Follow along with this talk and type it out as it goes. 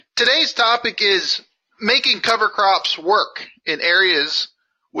Today's topic is making cover crops work in areas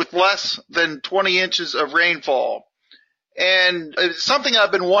with less than 20 inches of rainfall. And it's something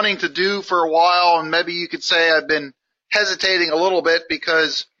I've been wanting to do for a while, and maybe you could say I've been hesitating a little bit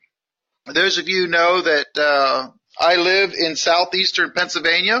because those of you know that I live in southeastern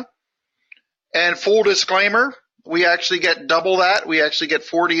Pennsylvania. And full disclaimer, we actually get double that. We actually get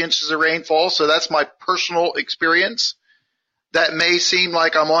 40 inches of rainfall, so that's my personal experience. That may seem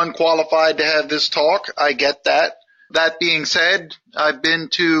like I'm unqualified to have this talk. I get that. That being said, I've been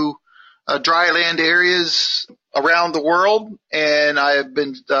to dry land areas around the world, and I have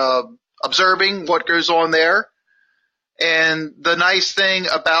been observing what goes on there. And the nice thing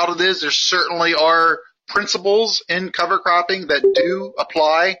about it is there certainly are principles in cover cropping that do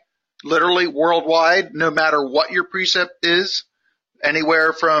apply literally worldwide, no matter what your precept is,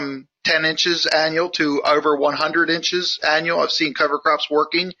 anywhere from 10 inches annual to over 100 inches annual. I've seen cover crops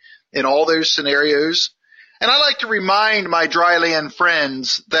working in all those scenarios. And I like to remind my dryland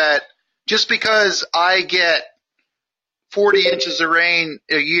friends that just because I get 40 inches of rain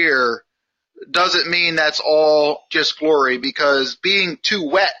a year doesn't mean that's all just glory, because being too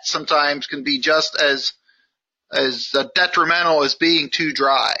wet sometimes can be just as detrimental as being too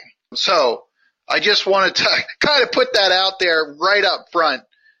dry. So I just wanted to kind of put that out there right up front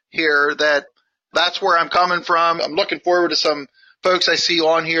here, that that's where I'm coming from. I'm looking forward to some folks I see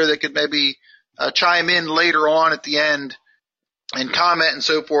on here that could maybe chime in later on at the end and comment and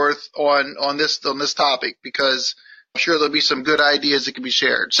so forth on this topic, because I'm sure there'll be some good ideas that can be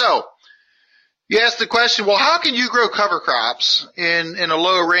shared. So you asked the question, well, how can you grow cover crops in a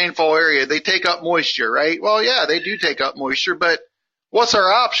low rainfall area? They take up moisture, right? Well, yeah, they do take up moisture, but what's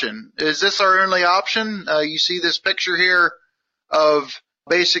our option? Is this our only option? You see this picture here of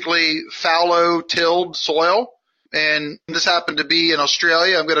basically fallow-tilled soil, and this happened to be in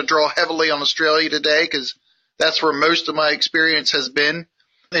Australia. I'm going to draw heavily on Australia today because that's where most of my experience has been,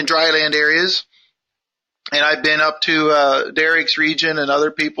 in dryland areas. And I've been up to Derek's region and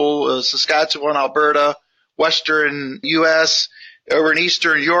other people, Saskatchewan, Alberta, western U.S., over in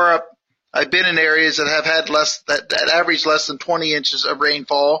Eastern Europe. I've been in areas that have had that average less than 20 inches of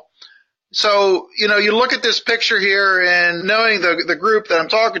rainfall. So, you look at this picture here, and knowing the group that I'm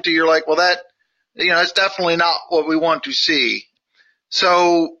talking to, you're like, well, it's definitely not what we want to see.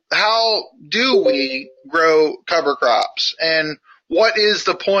 So how do we grow cover crops? And what is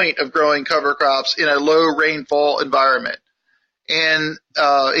the point of growing cover crops in a low rainfall environment? And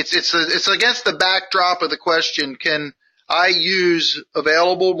it's against the backdrop of the question, can I use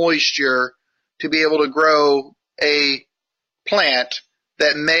available moisture to be able to grow a plant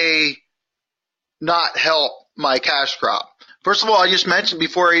that may not help my cash crop? First of all, I just mentioned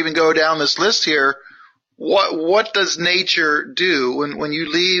before I even go down this list here, what does nature do? When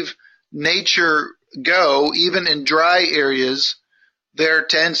you leave nature go, even in dry areas, there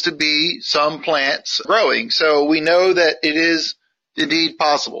tends to be some plants growing. So we know that it is indeed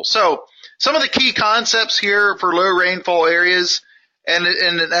possible. So some of the key concepts here for low rainfall areas, and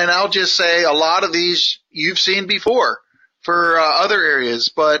I'll just say a lot of these you've seen before for other areas,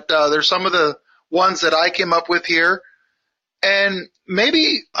 but there's some of the ones that I came up with here. And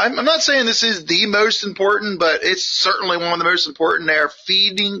maybe, I'm not saying this is the most important, but it's certainly one of the most important. They're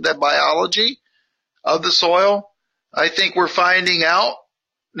feeding the biology of the soil. I think we're finding out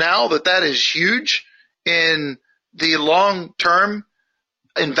now that is huge in the long-term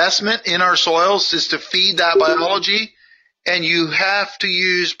investment in our soils, is to feed that biology, and you have to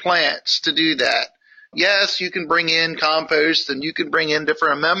use plants to do that. Yes, you can bring in compost and you can bring in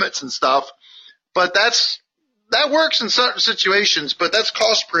different amendments and stuff, but that works in certain situations, but that's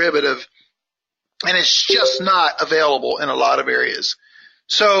cost prohibitive, and it's just not available in a lot of areas.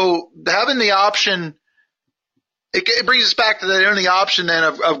 So having the option, it brings us back to the only option then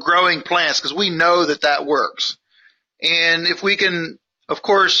of growing plants, because we know that works. And if we can, of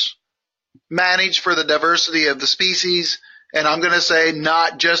course, manage for the diversity of the species, and I'm going to say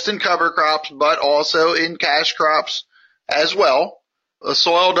not just in cover crops, but also in cash crops as well. The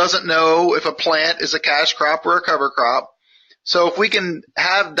soil doesn't know if a plant is a cash crop or a cover crop. So if we can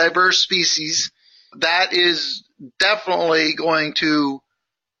have diverse species, that is definitely going to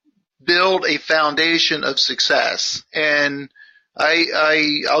build a foundation of success. And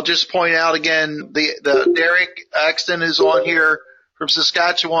I'll just point out again, the Derek Axton is on here from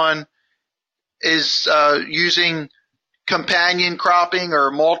Saskatchewan, is using companion cropping or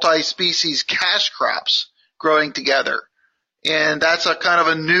multi-species cash crops growing together. And that's a kind of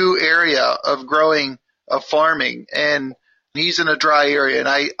a new area of growing, of farming. And he's in a dry area.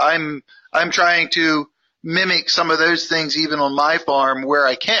 And I'm trying to mimic some of those things even on my farm where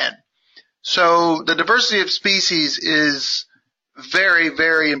I can. So the diversity of species is very,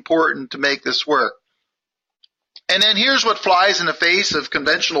 very important to make this work. And then here's what flies in the face of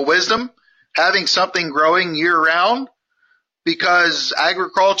conventional wisdom, having something growing year-round, because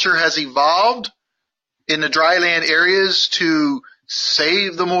agriculture has evolved in the dryland areas to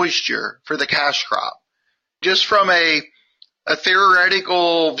save the moisture for the cash crop. Just from a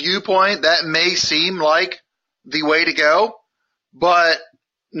theoretical viewpoint, that may seem like the way to go, but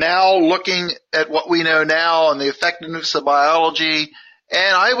now looking at what we know now and the effectiveness of biology,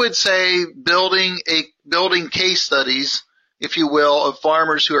 and I would say building case studies, if you will, of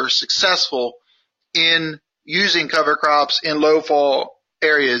farmers who are successful in using cover crops in low fall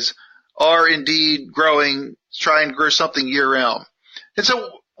areas are indeed trying to grow something year round. And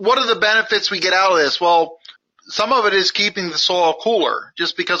so what are the benefits we get out of this? Well, some of it is keeping the soil cooler.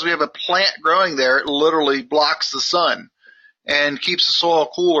 Just because we have a plant growing there, it literally blocks the sun and keeps the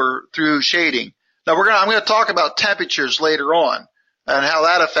soil cooler through shading. Now I'm going to talk about temperatures later on and how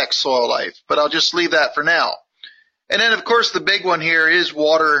that affects soil life, but I'll just leave that for now. And then, of course, the big one here is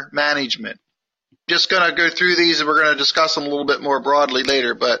water management. Just going to go through these, and we're going to discuss them a little bit more broadly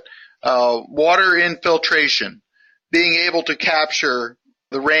later, but water infiltration, being able to capture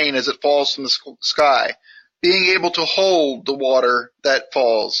the rain as it falls from the sky, being able to hold the water that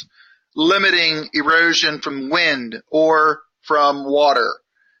falls, limiting erosion from wind or from water,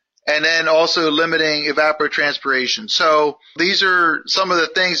 and then also limiting evapotranspiration. So these are some of the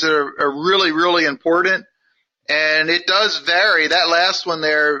things that are really, really important, and it does vary. That last one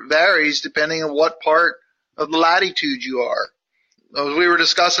there varies depending on what part of the latitude you are. As we were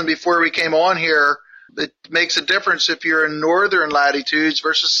discussing before we came on here, it makes a difference if you're in northern latitudes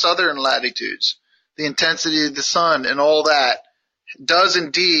versus southern latitudes. The intensity of the sun and all that does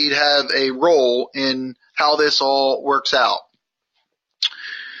indeed have a role in how this all works out.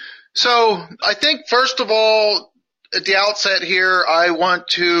 So I think, first of all, at the outset here, I want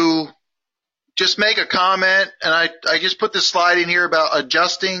to just make a comment, and I just put this slide in here about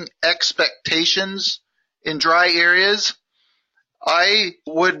adjusting expectations in dry areas. I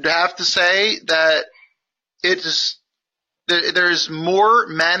would have to say that there's more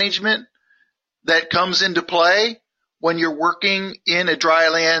management that comes into play when you're working in a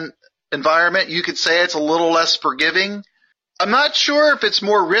dryland environment. You could say it's a little less forgiving. I'm not sure if it's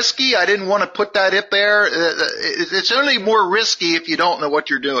more risky. I didn't want to put that up there. It's only more risky if you don't know what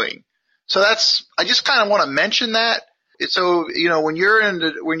you're doing. So I just kind of want to mention that. So, when you're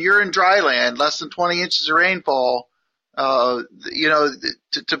in dryland, less than 20 inches of rainfall, to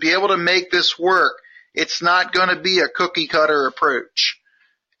be able to make this work, it's not going to be a cookie cutter approach.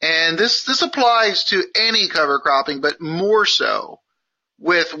 And this applies to any cover cropping, but more so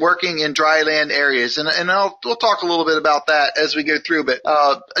with working in dryland areas. And we'll talk a little bit about that as we go through. But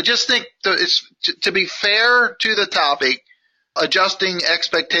I just think to be fair to the topic, adjusting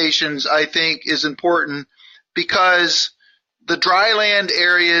expectations, I think, is important, because the dryland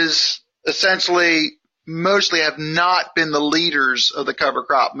areas essentially mostly have not been the leaders of the cover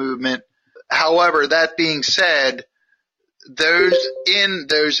crop movement. However, that being said, in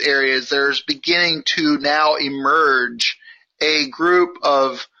those areas, there's beginning to now emerge a group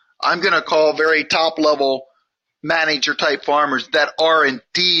of, I'm going to call, very top level manager type farmers that are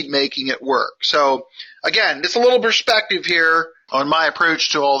indeed making it work. So again, just a little perspective here on my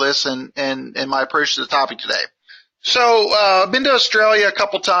approach to all this and my approach to the topic today. So I've been to Australia a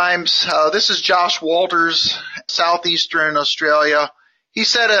couple times. This is Josh Walters, southeastern Australia. He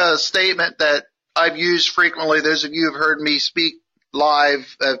said a statement that I've used frequently. Those of you who have heard me speak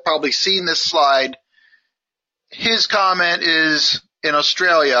live have probably seen this slide. His comment is, in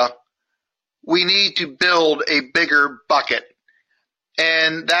Australia, we need to build a bigger bucket.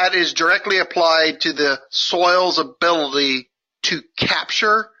 And that is directly applied to the soil's ability to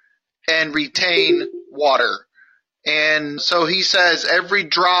capture and retain water. And so he says every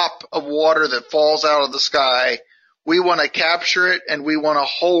drop of water that falls out of the sky, we want to capture it and we want to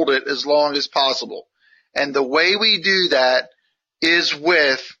hold it as long as possible. And the way we do that is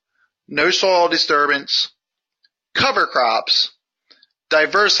with no soil disturbance, cover crops,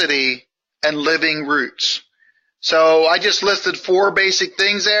 diversity, and living roots. So I just listed 4 basic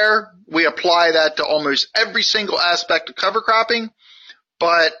things there. We apply that to almost every single aspect of cover cropping.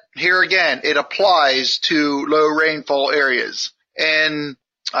 But here again, it applies to low rainfall areas. And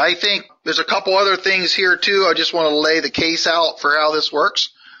I think there's a couple other things here too. I just want to lay the case out for how this works.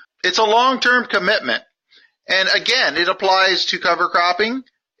 It's a long-term commitment. And again, it applies to cover cropping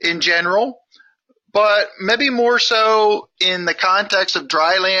in general, but maybe more so in the context of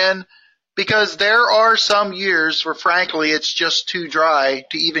dryland, because there are some years where frankly it's just too dry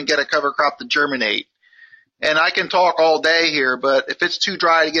to even get a cover crop to germinate. And I can talk all day here, but if it's too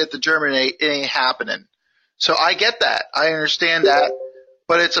dry to get it to germinate, it ain't happening. So I get that. I understand that.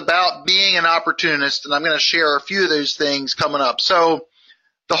 But it's about being an opportunist, and I'm going to share a few of those things coming up. So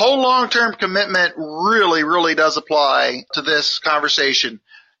the whole long-term commitment really, really does apply to this conversation.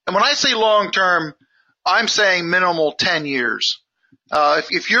 And when I say long-term, I'm saying minimal 10 years.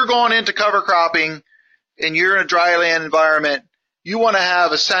 If you're going into cover cropping and you're in a dry land environment, you want to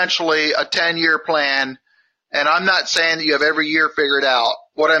have essentially a 10-year plan. And I'm not saying that you have every year figured out.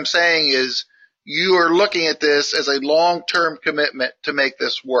 What I'm saying is you are looking at this as a long-term commitment to make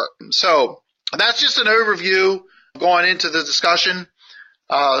this work. So that's just an overview going into the discussion.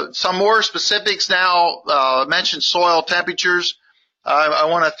 Some more specifics now. I mentioned soil temperatures. I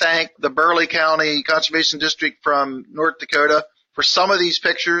want to thank the Burleigh County Conservation District from North Dakota for some of these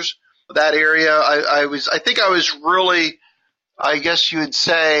pictures. That area, I think I was really, I guess you would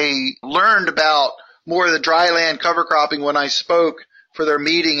say, learned about more of the dry land cover cropping when I spoke for their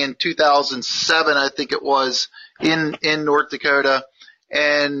meeting in 2007, I think it was, in North Dakota.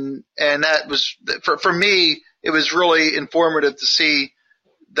 And that was, for me, it was really informative to see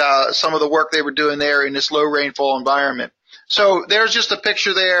some of the work they were doing there in this low rainfall environment. So there's just a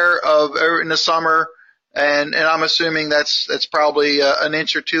picture there of in the summer, and I'm assuming that's probably an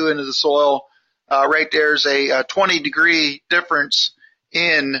inch or two into the soil. Right there's a 20-degree difference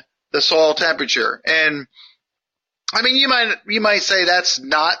in the soil temperature. And I mean, you might say that's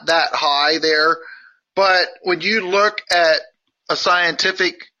not that high there, but when you look at a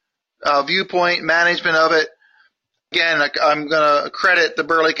scientific viewpoint, management of it, again, I'm going to credit the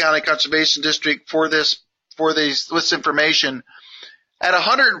Burleigh County Conservation District for this information. At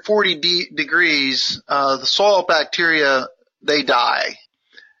 140 degrees, the soil bacteria, they die.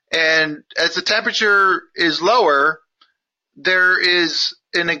 And as the temperature is lower, there is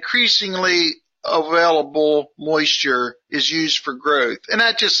an increasingly available moisture is used for growth. And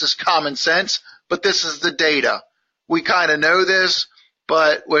that just is common sense, but this is the data. We kind of know this,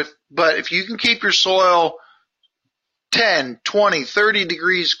 but if you can keep your soil 10, 20, 30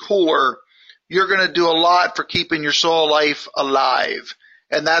 degrees cooler, you're going to do a lot for keeping your soil life alive.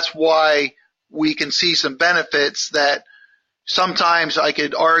 And that's why we can see some benefits that sometimes I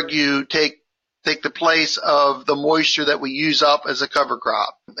could argue take the place of the moisture that we use up as a cover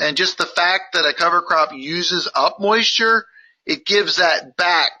crop. And just the fact that a cover crop uses up moisture, it gives that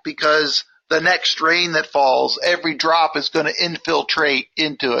back because the next rain that falls, every drop is going to infiltrate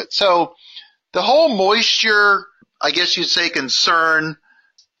into it. So the whole moisture, I guess you'd say, concern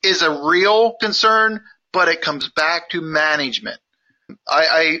is a real concern, but it comes back to management.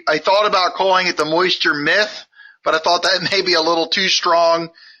 I thought about calling it the moisture myth, but I thought that may be a little too strong,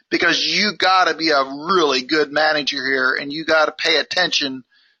 because you got to be a really good manager here, and you got to pay attention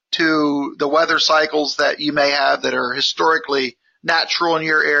to the weather cycles that you may have that are historically natural in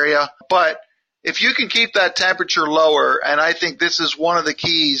your area. But if you can keep that temperature lower, and I think this is one of the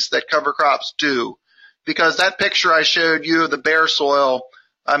keys that cover crops do, because that picture I showed you of the bare soil,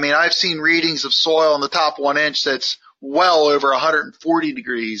 I mean, I've seen readings of soil in the top 1 inch that's well over 140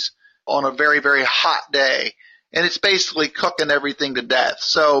 degrees on a very, very hot day. And it's basically cooking everything to death.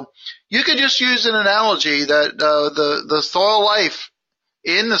 So you could just use an analogy that the soil life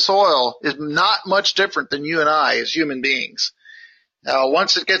in the soil is not much different than you and I as human beings. Now,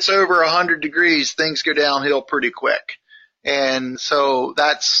 once it gets over 100 degrees, things go downhill pretty quick. And so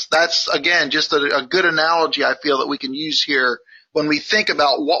that's again, just a good analogy I feel that we can use here when we think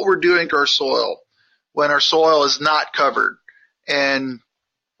about what we're doing to our soil when our soil is not covered. And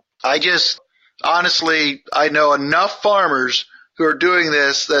honestly, I know enough farmers who are doing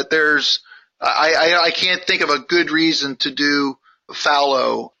this that I can't think of a good reason to do a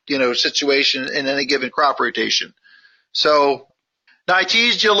fallow, situation in any given crop rotation. So now I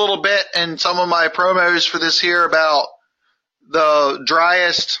teased you a little bit in some of my promos for this here about the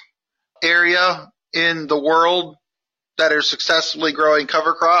driest area in the world that are successfully growing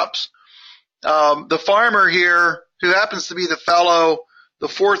cover crops. The farmer here, who happens to be the fellow, the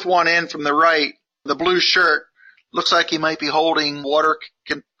fourth one in from the right, the blue shirt, looks like he might be holding water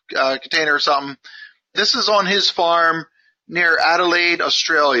container or something. This is on his farm near Adelaide,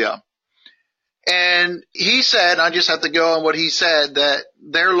 Australia. And he said, I just have to go on what he said, that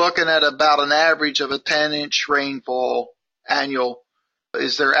they're looking at about an average of a 10-inch rainfall annual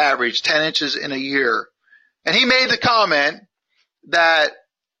is their average, 10 inches in a year. And he made the comment that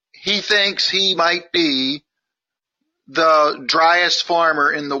he thinks he might be the driest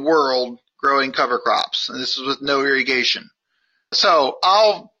farmer in the world growing cover crops. And this is with no irrigation. So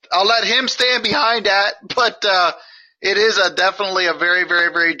I'll I'll let him stand behind that, but it is definitely a very,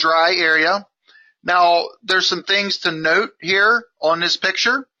 very, very dry area. Now, there's some things to note here on this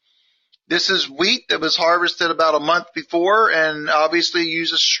picture. This is wheat that was harvested about a month before, and obviously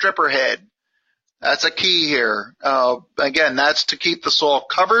uses stripper head. That's a key here. Again, that's to keep the soil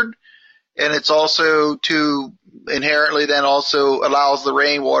covered, and it's also to inherently then also allows the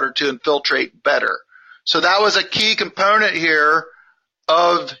rainwater to infiltrate better. So that was a key component here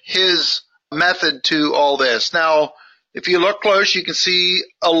of his method to all this. Now, if you look close, you can see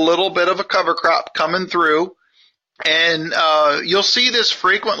a little bit of a cover crop coming through, and you'll see this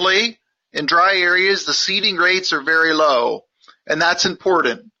frequently in dry areas. The seeding rates are very low, and that's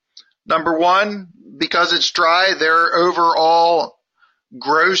important. Number one, because it's dry, their overall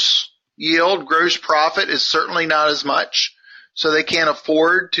gross yield, gross profit is certainly not as much, so they can't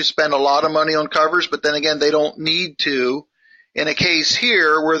afford to spend a lot of money on covers, but then again, they don't need to. In a case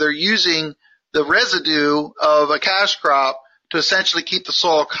here where they're using the residue of a cash crop to essentially keep the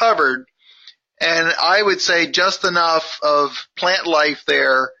soil covered, and I would say just enough of plant life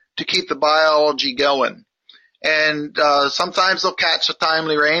there to keep the biology going. And sometimes they'll catch a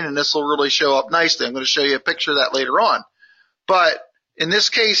timely rain, and this will really show up nicely. I'm going to show you a picture of that later on. But in this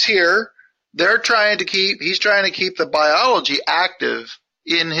case here, he's trying to keep the biology active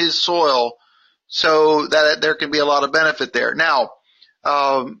in his soil so that there can be a lot of benefit there. Now,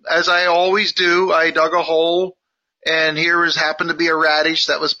 as I always do, I dug a hole, and here happened to be a radish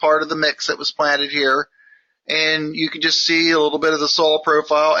that was part of the mix that was planted here. And you can just see a little bit of the soil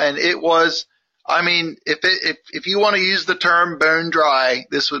profile, and it was, I mean, if you want to use the term bone dry,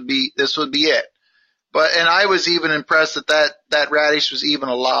 this would be it. And I was even impressed that radish was even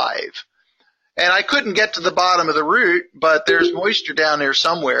alive. And I couldn't get to the bottom of the root, but there's moisture down there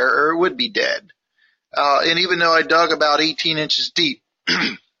somewhere, or it would be dead. And even though I dug about 18 inches deep.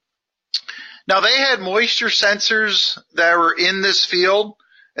 Now, they had moisture sensors that were in this field,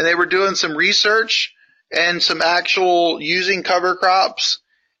 and they were doing some research and some actual using cover crops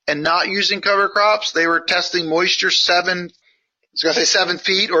and not using cover crops. They were testing moisture 7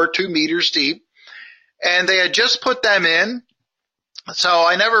 feet or 2 meters deep, and they had just put them in. So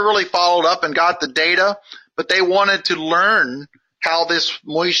I never really followed up and got the data, but they wanted to learn how this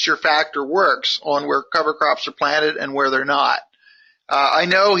moisture factor works on where cover crops are planted and where they're not. I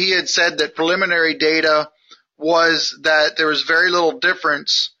know he had said that preliminary data was that there was very little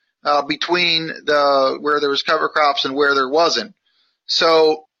difference between where there was cover crops and where there wasn't.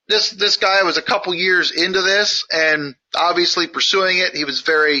 So this guy was a couple years into this and obviously pursuing it. He was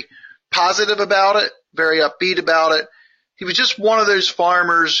very positive about it, very upbeat about it. He was just one of those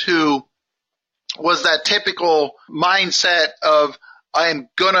farmers who was that typical mindset of, I am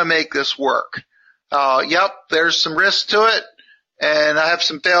going to make this work. Yep, there's some risk to it, and I have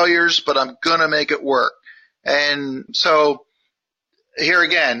some failures, but I'm going to make it work. And so here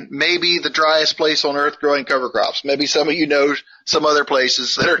again, maybe the driest place on earth growing cover crops. Maybe some of you know some other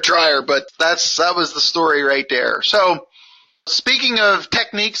places that are drier, but that was the story right there. So speaking of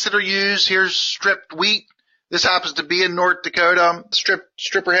techniques that are used, here's stripped wheat. This happens to be in North Dakota.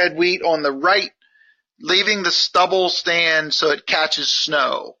 Stripper head wheat on the right, leaving the stubble stand so it catches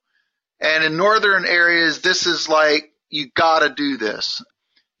snow. And in northern areas, this is like, you gotta do this.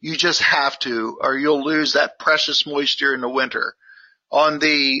 You just have to, or you'll lose that precious moisture in the winter. On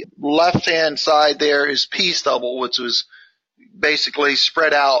the left-hand side there is pea stubble, which was basically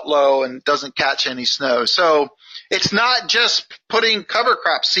spread out low and doesn't catch any snow. So it's not just putting cover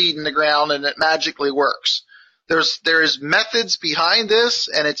crop seed in the ground and it magically works. There's methods behind this,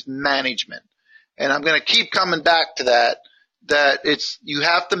 and it's management. And I'm going to keep coming back to that you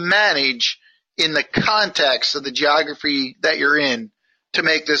have to manage in the context of the geography that you're in to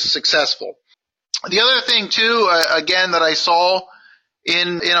make this successful. The other thing too, again, that I saw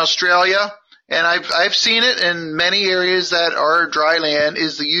in Australia, and I've seen it in many areas that are dry land,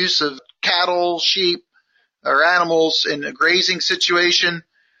 is the use of cattle, sheep, or animals in a grazing situation.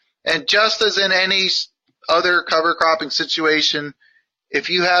 And just as in any other cover cropping situation,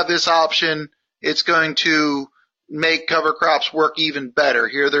 if you have this option, it's going to make cover crops work even better.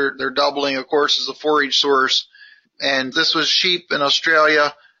 Here they're doubling, of course, as a forage source. And this was sheep in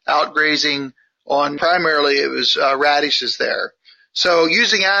Australia out grazing on, primarily it was radishes there. So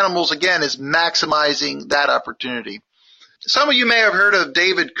using animals, again, is maximizing that opportunity. Some of you may have heard of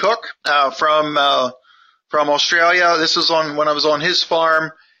David Cook from Australia. This was when I was on his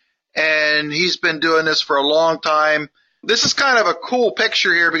farm, and he's been doing this for a long time. This is kind of a cool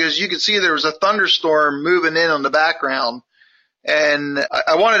picture here because you can see there was a thunderstorm moving in on the background. And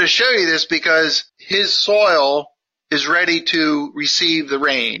I wanted to show you this because his soil is ready to receive the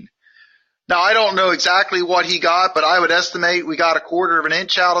rain. Now, I don't know exactly what he got, but I would estimate we got 1/4 of an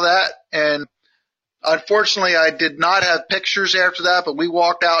inch out of that. And unfortunately, I did not have pictures after that, but we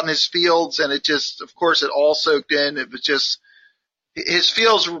walked out in his fields and it just, of course, it all soaked in. It was just, his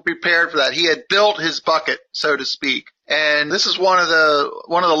fields were prepared for that. He had built his bucket, so to speak. And this is one of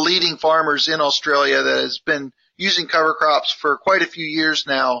the leading farmers in Australia that has been using cover crops for quite a few years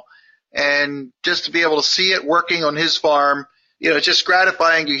now. And just to be able to see it working on his farm, it's just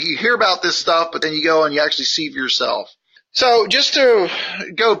gratifying. You hear about this stuff, but then you go and you actually see for yourself. So just to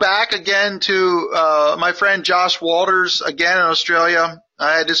go back again to my friend Josh Walters, again in Australia.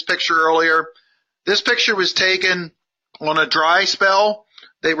 I had this picture earlier. This picture was taken on a dry spell.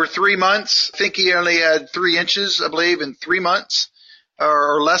 They were 3 months. I think he only had 3 inches, I believe, in 3 months,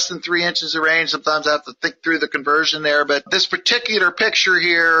 or less than 3 inches of rain. Sometimes I have to think through the conversion there. But this particular picture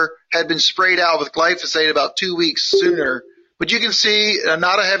here had been sprayed out with glyphosate about 2 weeks sooner. But you can see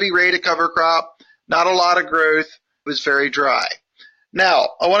not a heavy rate of cover crop, not a lot of growth. It was very dry. Now,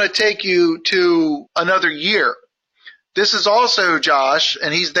 I want to take you to another year. This is also Josh,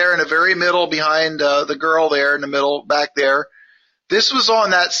 and he's there in the very middle behind the girl there in the middle back there. This was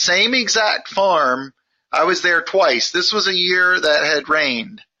on that same exact farm. I was there twice. This was a year that had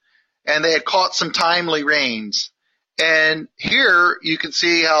rained, and they had caught some timely rains. And here you can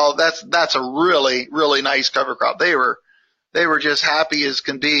see how that's a really, really nice cover crop. They were just happy as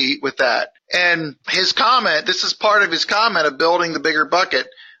can be with that. And his comment, this is part of his comment of building the bigger bucket,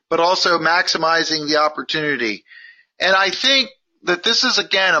 but also maximizing the opportunity. And I think that this is,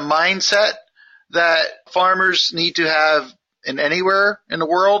 again, a mindset that farmers need to have in anywhere in the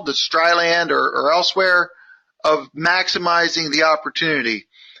world, that's dry land or elsewhere, of maximizing the opportunity.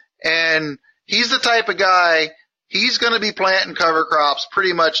 And he's the type of guy, he's going to be planting cover crops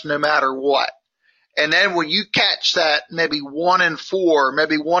pretty much no matter what. And then when you catch that maybe 1 in 4,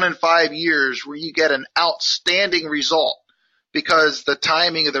 maybe 1 in 5 years where you get an outstanding result because the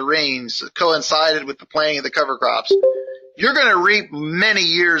timing of the rains coincided with the planting of the cover crops, you're going to reap many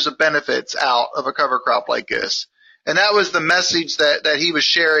years of benefits out of a cover crop like this. And that was the message that he was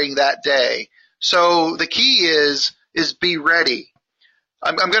sharing that day. So the key is be ready.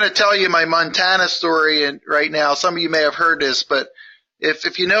 I'm going to tell you my Montana story right now. Some of you may have heard this, but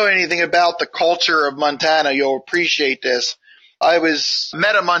if you know anything about the culture of Montana, you'll appreciate this. I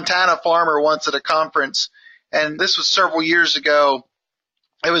met a Montana farmer once at a conference, and this was several years ago.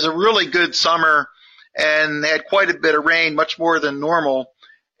 It was a really good summer, and they had quite a bit of rain, much more than normal.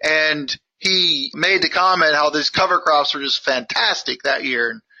 And he made the comment how these cover crops were just fantastic that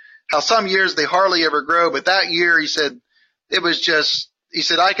year, and how some years they hardly ever grow. But that year, he said,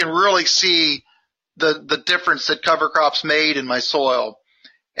 I can really see the difference that cover crops made in my soil.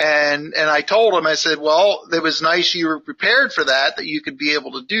 And I told him, I said, well, it was nice you were prepared for that you could be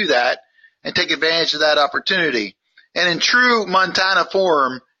able to do that and take advantage of that opportunity. And in true Montana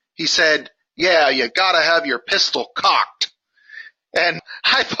form, he said, yeah, you got to have your pistol cocked. And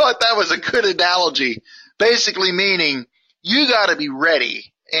I thought that was a good analogy, basically meaning you got to be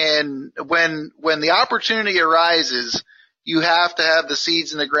ready. And when the opportunity arises, you have to have the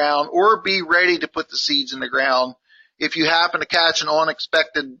seeds in the ground or be ready to put the seeds in the ground if you happen to catch an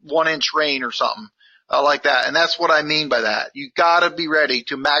unexpected 1-inch rain or something like that. And that's what I mean by that. You got to be ready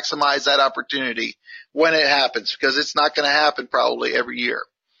to maximize that opportunity when it happens, because it's not going to happen probably every year.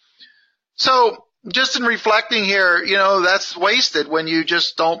 So just in reflecting here, that's wasted when you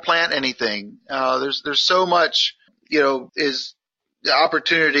just don't plant anything. There's so much, is the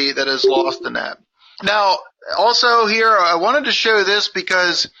opportunity that is lost in that. Now, also here, I wanted to show this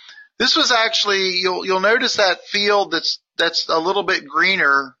because this was actually, you'll notice that field that's a little bit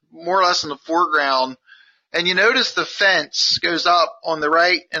greener, more or less in the foreground. And you notice the fence goes up on the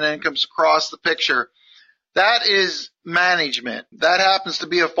right and then comes across the picture. That is management. That happens to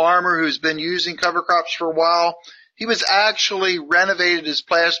be a farmer who's been using cover crops for a while. He was actually renovated his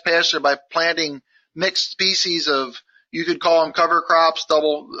pasture by planting mixed species of, you could call them cover crops,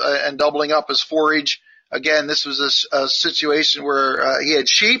 and doubling up as forage. Again, this was a situation where he had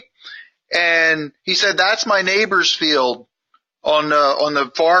sheep, and he said, that's my neighbor's field on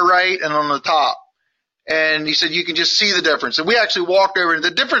the far right and on the top. And he said, you can just see the difference. And we actually walked over, and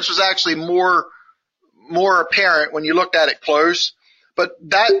the difference was actually more apparent when you looked at it close. But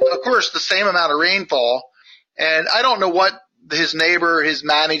that, of course, the same amount of rainfall. And I don't know what his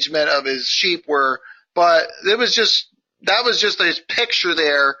management of his sheep were, but that was just a picture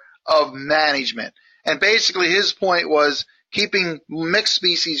there of management. And basically his point was keeping mixed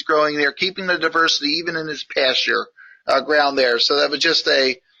species growing there, keeping the diversity even in his pasture ground there. So that was just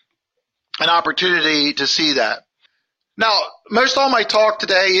an opportunity to see that. Now, most all my talk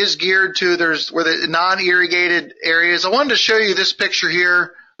today is geared to where the non-irrigated areas. I wanted to show you this picture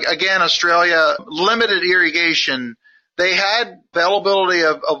here. Again, Australia, limited irrigation. They had availability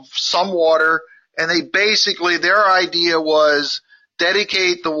of some water, and they basically, their idea was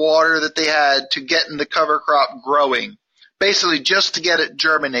dedicate the water that they had to getting the cover crop growing, basically just to get it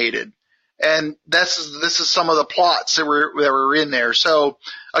germinated. And this is some of the plots that were in there. So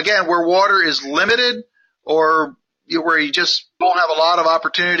again, where water is limited or where you just don't have a lot of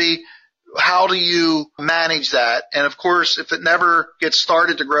opportunity, how do you manage that? And of course, if it never gets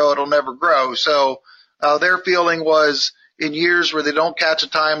started to grow, it'll never grow. So their feeling was in years where they don't catch a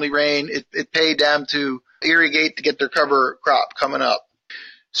timely rain, it paid them to irrigate to get their cover crop coming up.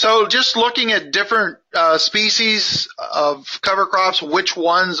 So just looking at different species of cover crops, which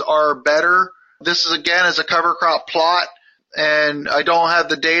ones are better. This is again is a cover crop plot, and I don't have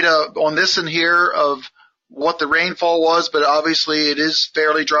the data on this in here of what the rainfall was, but obviously it is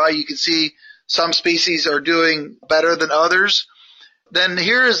fairly dry. You can see some species are doing better than others. Then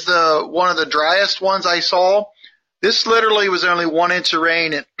here is one of the driest ones I saw. This literally was only 1 inch of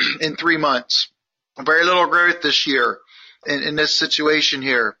rain in 3 months. Very little growth this year in this situation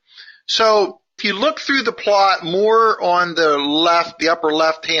here. So if you look through the plot more on the left, the upper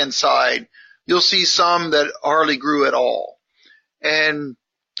left-hand side, you'll see some that hardly grew at all. And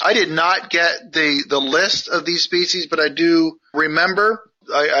I did not get the list of these species, but I do remember,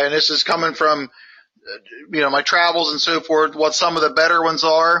 and this is coming from, my travels and so forth, what some of the better ones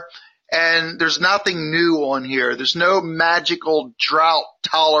are. And there's nothing new on here. There's no magical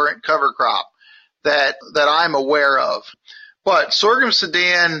drought-tolerant cover crop that I'm aware of. But sorghum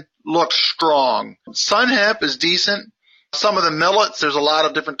Sudan looks strong. Sun hemp is decent. Some of the millets, there's a lot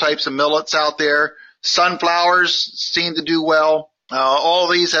of different types of millets out there. Sunflowers seem to do well. All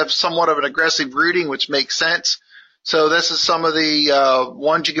of these have somewhat of an aggressive rooting, which makes sense. So this is some of the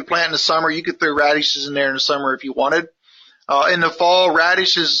ones you could plant in the summer. You could throw radishes in there in the summer if you wanted. In the fall,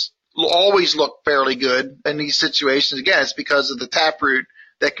 radishes always look fairly good in these situations. Again, it's because of the taproot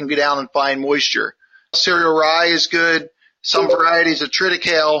that can go down and find moisture. Cereal rye is good. Some varieties of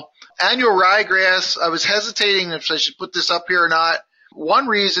triticale. Annual ryegrass, I was hesitating if I should put this up here or not. One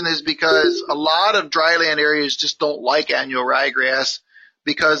reason is because a lot of dryland areas just don't like annual ryegrass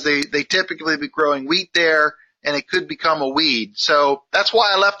because they typically be growing wheat there and it could become a weed. So that's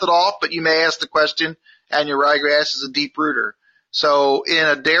why I left it off, but you may ask the question, annual ryegrass is a deep rooter. So in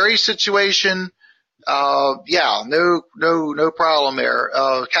a dairy situation, no problem there.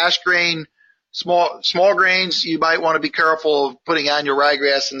 Cash grain, small grains, you might want to be careful of putting annual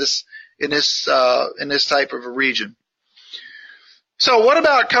ryegrass in this type of a region. So what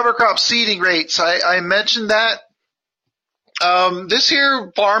about cover crop seeding rates? I mentioned that. This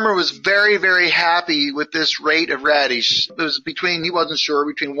here farmer was very, very happy with this rate of radish. It was he wasn't sure,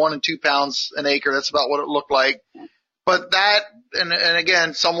 between 1 and 2 pounds an acre. That's about what it looked like. But that, and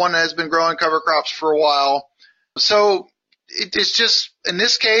again, someone has been growing cover crops for a while. So it's just, in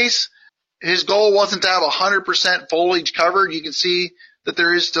this case, his goal wasn't to have 100% foliage covered. You can see that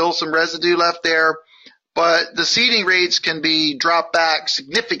there is still some residue left there. But the seeding rates can be dropped back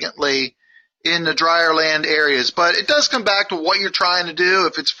significantly in the drier land areas. But it does come back to what you're trying to do.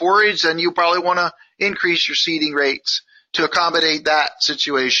 If it's forage, then you probably want to increase your seeding rates to accommodate that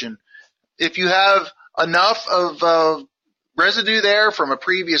situation. If you have enough of residue there from a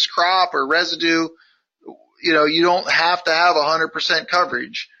previous crop or residue, you don't have to have 100%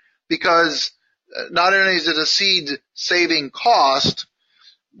 coverage, because not only is it a seed saving cost,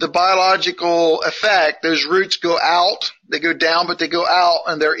 the biological effect, those roots go out, they go down, but they go out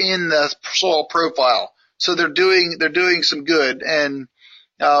and they're in the soil profile. So they're doing some good. And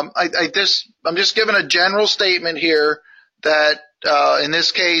I'm just giving a general statement here that in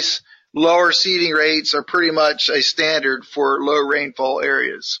this case, lower seeding rates are pretty much a standard for low rainfall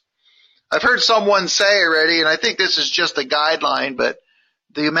areas. I've heard someone say already, and I think this is just a guideline, but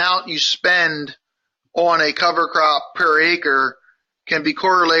the amount you spend on a cover crop per acre can be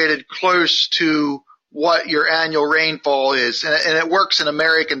correlated close to what your annual rainfall is. And it works in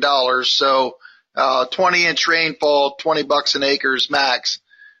American dollars. So 20-inch rainfall, $20 an acre is max.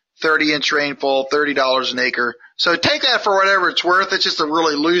 30-inch rainfall, $30 an acre. So take that for whatever it's worth. It's just a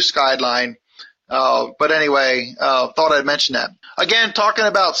really loose guideline. But anyway, thought I'd mention that. Again, talking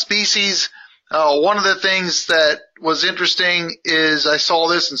about species, one of the things that was interesting is I saw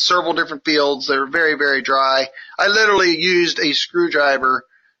this in several different fields. They're very, very dry. I literally used a screwdriver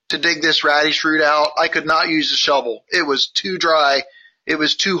to dig this radish root out. I could not use a shovel. It was too dry. It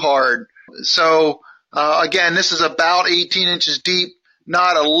was too hard. So, again, this is about 18 inches deep,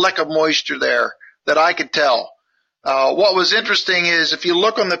 not a lick of moisture there that I could tell. What was interesting is if you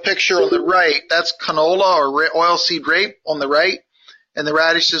look on the picture on the right, that's canola or oilseed rape on the right, and the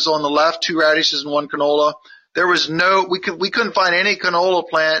radishes on the left, 2 radishes and 1 canola. There was we couldn't find any canola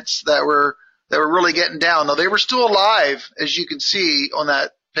plants that were really getting down. Now, they were still alive, as you can see on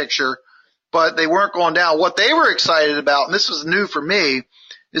that picture, but they weren't going down. What they were excited about, and this was new for me,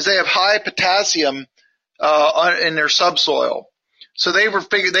 is they have high potassium in their subsoil. So they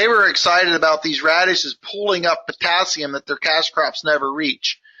were excited about these radishes pulling up potassium that their cash crops never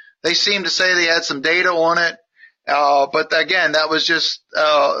reach. They seemed to say they had some data on it, but again, that was just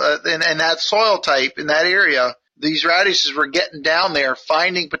in that soil type in that area. These radishes were getting down there,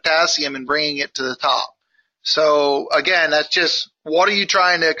 finding potassium and bringing it to the top. So again, that's just, what are you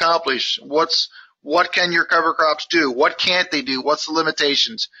trying to accomplish? What can your cover crops do? What can't they do? What's the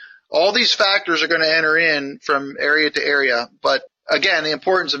limitations? All these factors are going to enter in from area to area, but again, the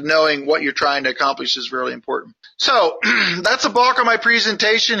importance of knowing what you're trying to accomplish is really important. So that's the bulk of my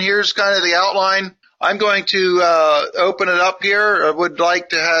presentation. Here's kind of the outline. I'm going to open it up here. I would like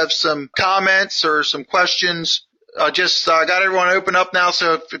to have some comments or some questions. Got everyone open up now,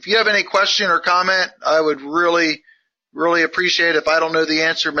 so if you have any question or comment, I would really, really appreciate it. If I don't know the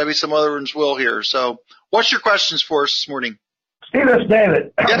answer, maybe some other ones will here. So what's your questions for us this morning? Steve, this is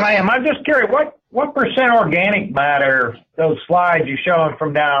David. Yes. Ma'am, I'm just curious, what percent organic matter, those slides you showing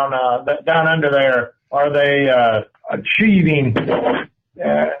from down under there, are they achieving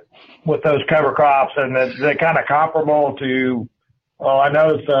with those cover crops? And is they kind of comparable to, I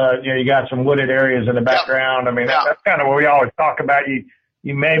noticed you got some wooded areas in the background. I mean, that's kind of what we always talk about. You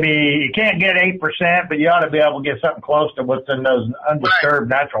can't get 8%, but you ought to be able to get something close to what's in those undisturbed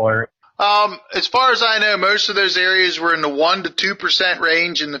natural areas. As far as I know, most of those areas were in the 1 to 2%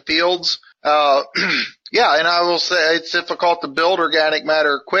 range in the fields. Yeah, and I will say it's difficult to build organic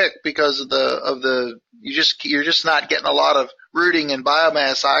matter quick because of you're just not getting a lot of rooting and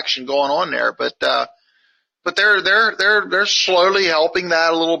biomass action going on there. But they're slowly helping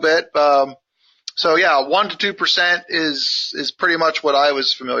that a little bit. So yeah, 1 to 2% is pretty much what I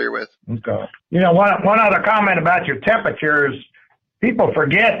was familiar with. Okay. One other comment about your temperatures. People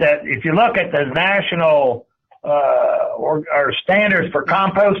forget that if you look at the national or standards for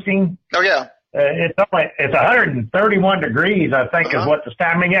composting. Oh yeah. It's 131 degrees, I think, is what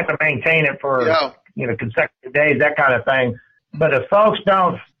I mean, you have to maintain it for consecutive days, that kind of thing. But if folks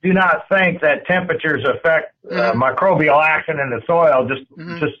do not think that temperatures affect microbial action in the soil,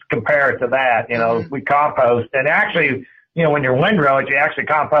 just compare it to that. We compost, and actually, when you're windrow, you actually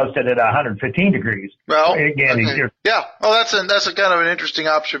compost it at 115 degrees. Well, again, yeah. Well, that's a kind of an interesting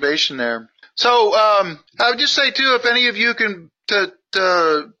observation there. So I would just say too, if any of you can to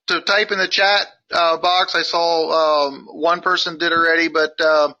type in the chat box, I saw one person did already, but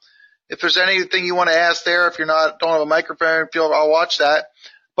if there's anything you want to ask there, if don't have a microphone, I'll watch that.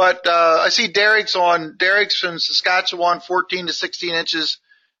 But I see Derek's on. Derek's from Saskatchewan, 14 to 16 inches.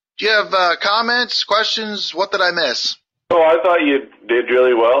 Do you have comments, questions? What did I miss? Oh, I thought you did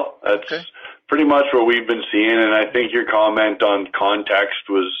really well. That's pretty much what we've been seeing, and I think your comment on context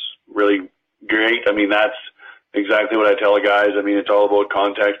was really great. I mean, that's exactly what I tell the guys. I mean, it's all about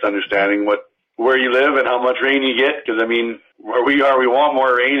context, understanding where you live and how much rain you get. Because, I mean, where we are, we want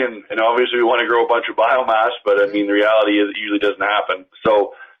more rain, and obviously we want to grow a bunch of biomass, but, I mean, the reality is it usually doesn't happen.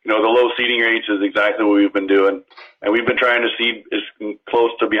 So, the low seeding rates is exactly what we've been doing. And we've been trying to seed as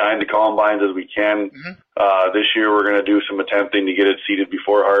close to behind the combines as we can. This year we're going to do some attempting to get it seeded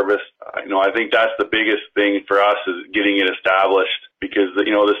before harvest. I think that's the biggest thing for us is getting it established, because,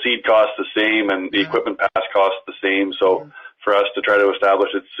 the seed costs the same and the equipment pass costs the same. So for us to try to establish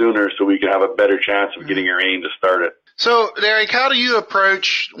it sooner so we can have a better chance of getting a rain to start it. So, Derek, how do you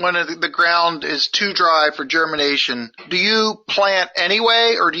approach when the ground is too dry for germination? Do you plant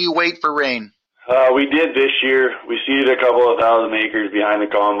anyway, or do you wait for rain? We did this year. We seeded a couple of 1,000 acres behind the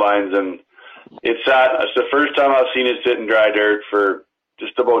combines, and it's the first time I've seen it sit in dry dirt for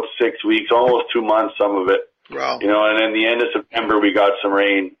just about 6 weeks, almost 2 months, some of it. Wow. And then the end of September we got some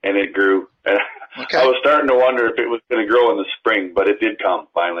rain and it grew. And I was starting to wonder if it was going to grow in the spring, but it did come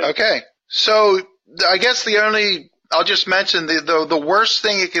finally. Okay. So I guess I'll just mention the worst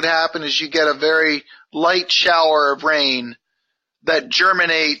thing that could happen is you get a very light shower of rain that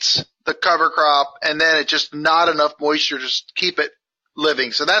germinates the cover crop, and then it's just not enough moisture to keep it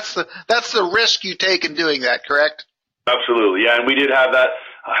living. So that's the risk you take in doing that, correct? Absolutely, yeah. And we did have that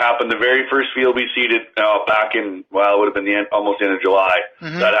happen. The very first field we seeded back in, it would have been almost the end of July.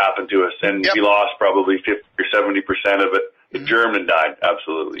 That happened to us, and we lost probably 50 or 70% of it. It germed and died.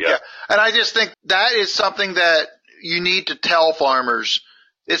 Absolutely, yeah. And I just think that is something that you need to tell farmers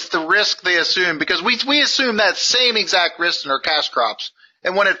It's the risk they assume, because we assume that same exact risk in our cash crops.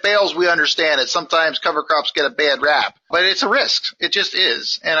 And when it fails, we understand it. Sometimes cover crops get a bad rap, but it's a risk. It just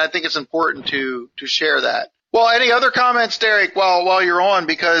is. And I think it's important to share that. Well, any other comments, Derek, while you're on,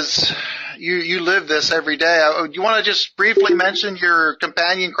 because you live this every day? Do you want to just briefly mention your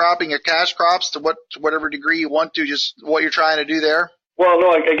companion cropping, your cash crops, to whatever degree you want to, just what you're trying to do there? Well,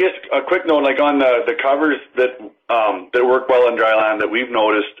 no, I guess a quick note, like on the covers that work well in dry land that we've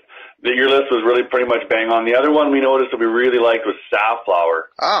noticed, that your list was really pretty much bang on. The other one we noticed that we really liked was safflower.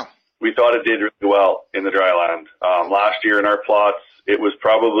 Oh. We thought it did really well in the dry land. Last year in our plots, it was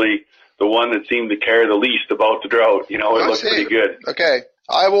probably the one that seemed to care the least about the drought. It looked pretty good. Okay.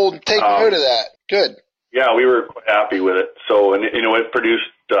 I will take note of that. Good. Yeah, we were quite happy with it. So, and it produced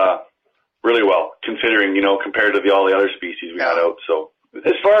really well, considering, compared to all the other species we had out. So,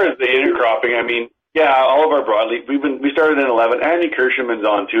 as far as the intercropping, I mean, yeah, all of our broadleaf, we started in 11. Andy Kirschman's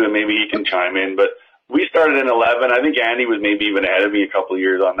on too, and maybe he can chime in, but we started in 11. I think Andy was maybe even ahead of me a couple of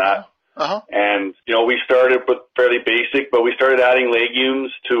years on that. Uh-huh. And, we started with fairly basic, but we started adding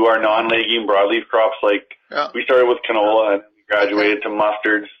legumes to our non-legume broadleaf crops. Like, we started with canola and we graduated to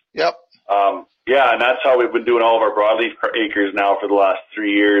mustards. Yep. Yeah, and that's how we've been doing all of our broadleaf acres now for the last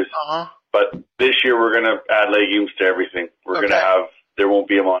 3 years. Uh-huh. But this year we're going to add legumes to everything. We're going to there won't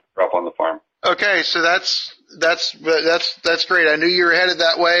be a monocrop on the farm. Okay, so that's great. I knew you were headed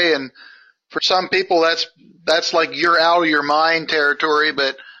that way, and for some people that's like you're out of your mind territory,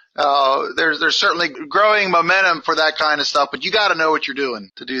 but there's certainly growing momentum for that kind of stuff, but you got to know what you're doing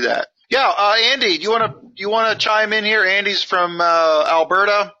to do that. Yeah, Andy, do you want to chime in here? Andy's from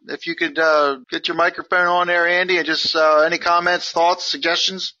Alberta. If you could get your microphone on there, Andy, and just any comments, thoughts,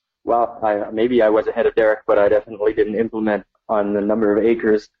 suggestions? Well, maybe I was ahead of Derek, but I definitely didn't implement on the number of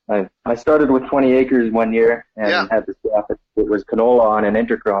acres. I started with 20 acres one year and had to swap it. It was canola on an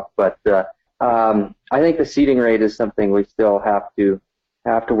intercrop, but I think the seeding rate is something we still have to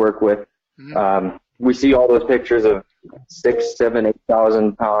work with. Mm-hmm. We see all those pictures of 6,000, 7,000,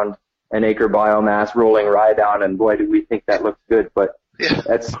 8,000 pound an acre biomass rolling rye down, and boy, do we think that looks good. But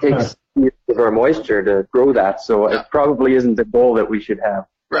that takes years of our moisture to grow that, so it probably isn't the goal that we should have.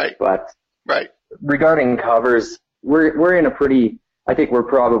 Right. But regarding covers, we're in I think we're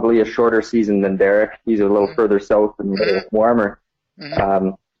probably a shorter season than Derek. He's a little further south and a little warmer. Mm-hmm.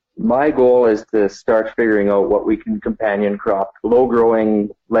 My goal is to start figuring out what we can companion crop, low-growing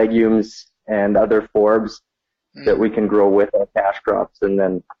legumes and other forbs that we can grow with our cash crops, and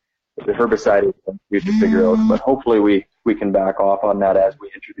then the herbicide is something we to figure out. But hopefully we can back off on that as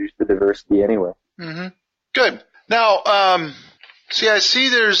we introduce the diversity anyway. Mm-hmm. Good. Now, I see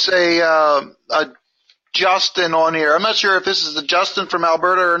there's a Justin on here. I'm not sure if this is the Justin from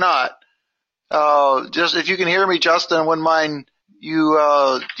Alberta or not. Just if you can hear me, Justin, I wouldn't mind you.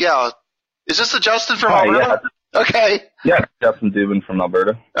 Is this the Justin from Alberta? Yeah. Okay. Yeah, Justin Dubin from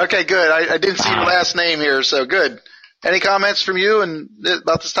Alberta. Okay, good. I didn't see the last name here, so good. Any comments from you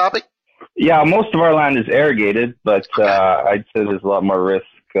about this topic? Yeah, most of our land is irrigated, but I'd say there's a lot more risk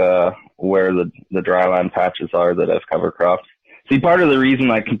where the dry land patches are that have cover crops. See, part of the reason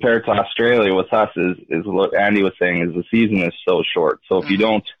I compare to Australia with us is what Andy was saying, is the season is so short. So if you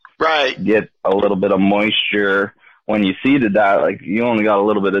don't get a little bit of moisture when you seeded that, like, you only got a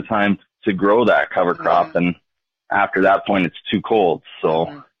little bit of time to grow that cover crop, and after that point it's too cold.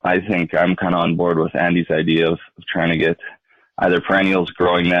 So I think I'm kind of on board with Andy's idea of trying to get either perennials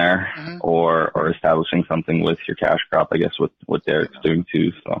growing there or establishing something with your cash crop, I guess, what Derek's doing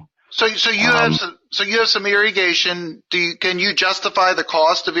too. So you have some irrigation. Can you justify the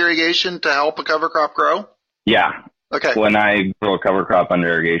cost of irrigation to help a cover crop grow? Yeah. Okay. When I grow a cover crop under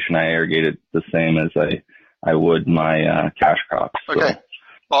irrigation, I irrigate it the same as I would my cash crop. So okay.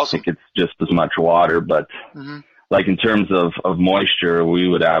 Awesome. I think it's just as much water, but like in terms of moisture, we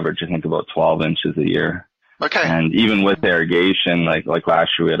would average, I think, about 12 inches a year. Okay. And even with irrigation, like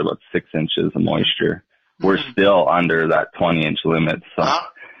last year, we had about 6 inches of moisture. We're still under that 20-inch limit.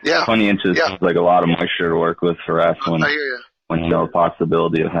 So 20 inches is like a lot of moisture to work with for us when you know the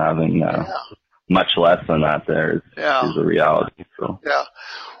possibility of having much less than that there is a reality. So. Yeah.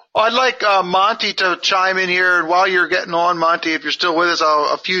 Well, I'd like Monty to chime in here. And while you're getting on, Monty, if you're still with us,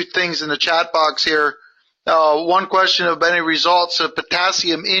 a few things in the chat box here. One question of any results of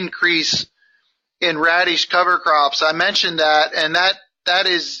potassium increase in radish cover crops. I mentioned that, and that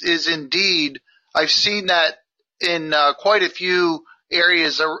is indeed, I've seen that in quite a few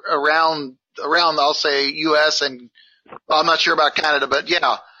areas around I'll say U.S. and I'm not sure about Canada, but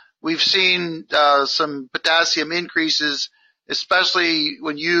we've seen some potassium increases, especially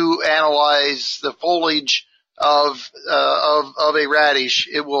when you analyze the foliage of a radish,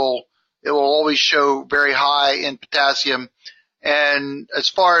 it will always show very high in potassium. And as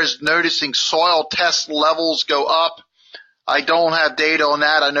far as noticing soil test levels go up, I don't have data on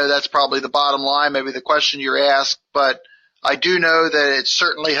that. I know that's probably the bottom line, maybe the question you're asked, but I do know that it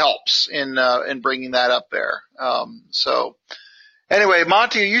certainly helps in bringing that up there. So anyway,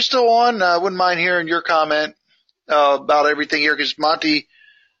 Monty, are you still on? I wouldn't mind hearing your comment about everything here, because Monty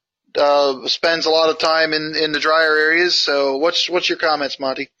spends a lot of time in the drier areas. So what's your comments,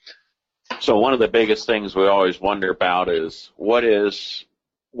 Monty? So one of the biggest things we always wonder about is what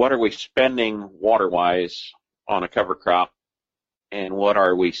are we spending water-wise on a cover crop, and what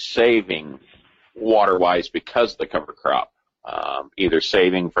are we saving water-wise because of the cover crop? Either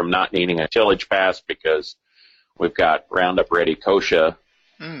saving from not needing a tillage pass because we've got Roundup Ready kochia,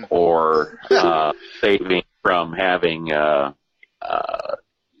 or saving from having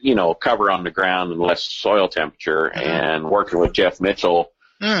cover on the ground and less soil temperature. And working with Jeff Mitchell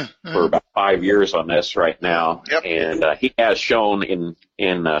for about 5 years on this right now. Yep. And he has shown in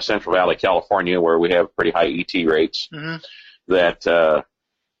Central Valley, California, where we have pretty high ET rates, that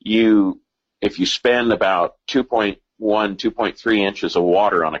if you spend about 2.1, 2.3 inches of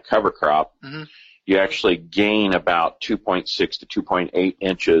water on a cover crop, you actually gain about 2.6 to 2.8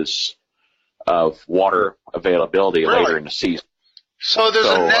 inches of water availability later in the season. So there's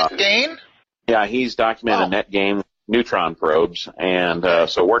a net gain? Yeah, he's documented net gain neutron probes, and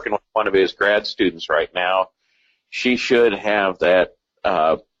so working with one of his grad students right now, she should have that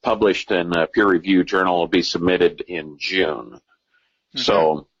published in a peer-reviewed journal. Will be submitted in June.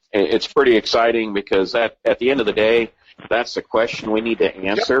 So it's pretty exciting, because at the end of the day, that's the question we need to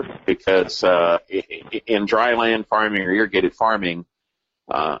answer, because in dryland farming or irrigated farming,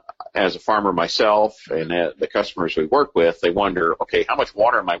 as a farmer myself and the customers we work with, they wonder, okay, how much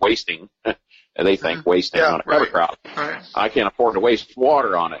water am I wasting? And they think wasting on a cover crop. Right. I can't afford to waste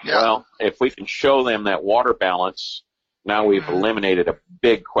water on it. Yeah. Well, if we can show them that water balance, now we've eliminated a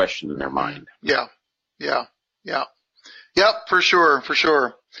big question in their mind. Yeah. Yep, for sure.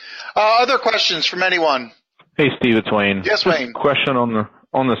 Other questions from anyone? Hey, Steve, it's Wayne. Yes, Wayne. Question on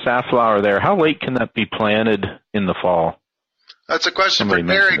the safflower there. How late can that be planted in the fall? That's a question Somebody for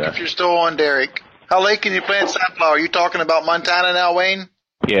Derek, mentioned that. if you're still on, Derek. How late can you plant safflower? Are you talking about Montana now, Wayne?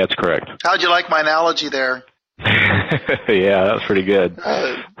 Yeah, that's correct. How'd you like my analogy there? Yeah, that was pretty good.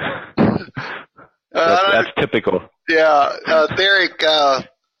 That's typical. Yeah, Derek, I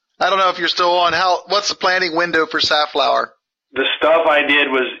don't know if you're still on. What's the planting window for safflower? The stuff I did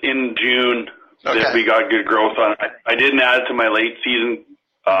was in June that we got good growth on. I didn't add it to my late season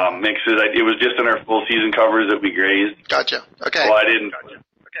mixes. It was just in our full season covers that we grazed. Gotcha. Okay. Well, I didn't.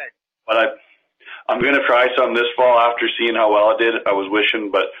 Okay. But I'm going to try some this fall after seeing how well it did. I was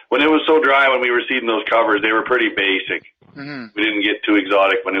wishing, but when it was so dry when we were seeding those covers, they were pretty basic. We didn't get too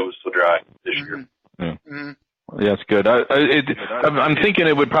exotic when it was so dry this year. Yeah, that's good. I'm thinking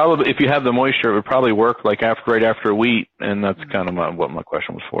it would probably, if you have the moisture, it would probably work like right after wheat, and that's kind of what my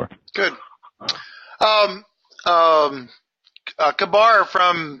question was for. Good. Kabar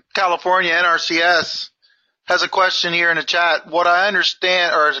from California, NRCS, has a question here in the chat. What I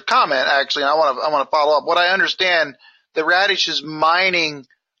understand, or as a comment actually, and I want to follow up. What I understand, the radish is mining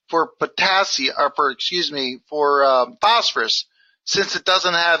for potassium, or for phosphorus, since it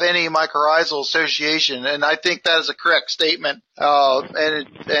doesn't have any mycorrhizal association, and I think that is a correct statement.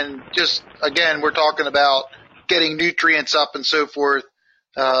 And just again, we're talking about getting nutrients up and so forth.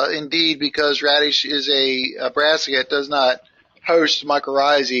 Indeed, because radish is a brassica, it does not host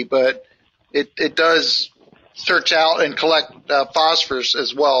mycorrhizae, but it does search out and collect phosphorus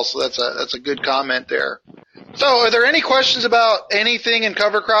as well. So that's a good comment there. So, are there any questions about anything in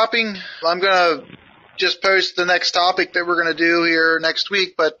cover cropping? I'm gonna just post the next topic that we're going to do here next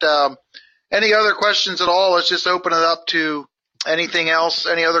week, but any other questions at all? Let's just open it up to anything else.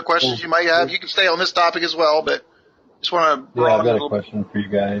 Any other questions you might have? You can stay on this topic as well, but just want to I've got a question for you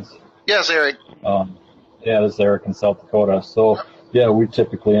guys. Yes, Eric. This is Eric in South Dakota. So we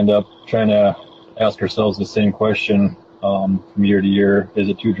typically end up trying to ask ourselves the same question from year to year. Is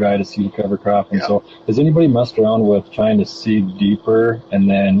it too dry to seed a cover crop? And so has anybody messed around with trying to seed deeper and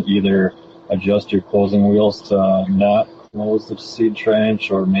then either adjust your closing wheels to not close the seed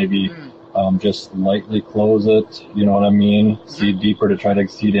trench, or maybe just lightly close it, you know what I mean? Seed deeper to try to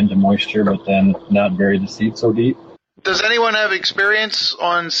seed into moisture, but then not bury the seed so deep. Does anyone have experience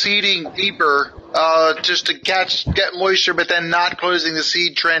on seeding deeper, just to get moisture, but then not closing the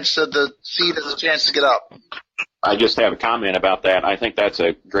seed trench so the seed has a chance to get up? I just have a comment about that. I think that's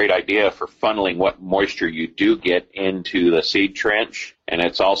a great idea for funneling what moisture you do get into the seed trench. And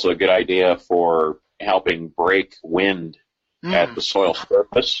it's also a good idea for helping break wind at the soil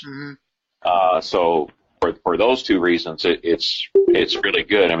surface. So for those two reasons, it's really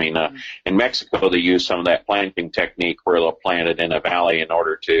good. I mean, in Mexico, they use some of that planting technique where they'll plant it in a valley in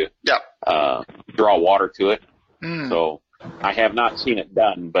order to draw water to it. So I have not seen it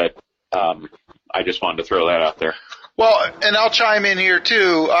done, but I just wanted to throw that out there. Well, and I'll chime in here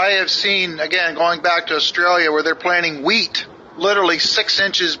too. I have seen, again, going back to Australia, where they're planting wheat literally 6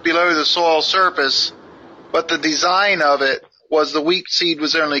 inches below the soil surface, but the design of it was the wheat seed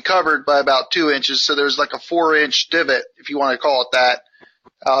was only covered by about 2 inches, so there's like a 4-inch divot, if you want to call it that.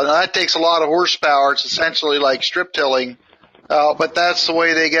 Now that takes a lot of horsepower. It's essentially like strip tilling, but that's the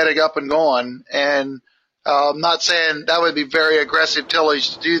way they get it up and going. And I'm not saying that would be very aggressive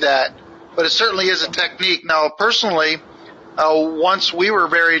tillage to do that, but it certainly is a technique. Now, personally, once we were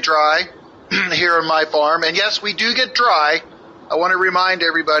very dry here on my farm, and yes, we do get dry. I want to remind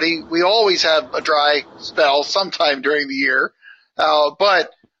everybody, we always have a dry spell sometime during the year, but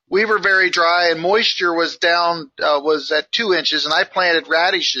we were very dry, and moisture was down, was at 2 inches, and I planted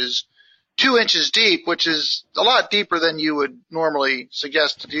radishes 2 inches deep, which is a lot deeper than you would normally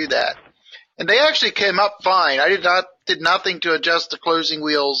suggest to do that. And they actually came up fine. I did nothing to adjust the closing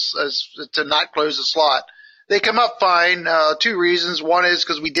wheels as to not close the slot. They come up fine. 2 reasons. One is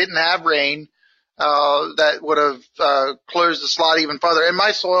because we didn't have rain that would have closed the slot even further. And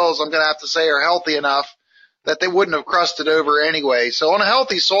my soils, I'm going to have to say, are healthy enough that they wouldn't have crusted over anyway. So on a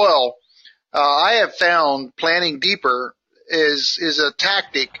healthy soil, I have found planting deeper is a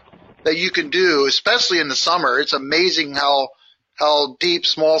tactic that you can do, especially in the summer. It's amazing how deep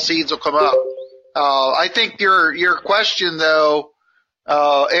small seeds will come up. I think your question though,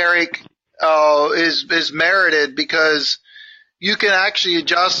 Eric, is merited because you can actually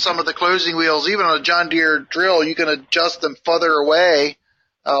adjust some of the closing wheels, even on a John Deere drill. You can adjust them further away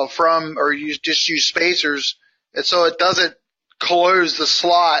or you just use spacers, and so it doesn't close the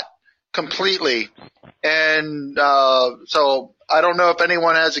slot completely. And so I don't know if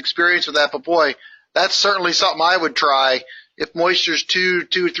anyone has experience with that, but boy, that's certainly something I would try. If moisture's 2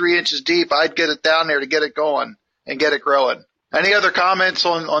 or 3 inches deep, I'd get it down there to get it going and get it growing. Any other comments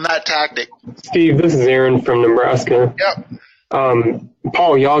on that tactic? Steve, this is Aaron from Nebraska. Yep.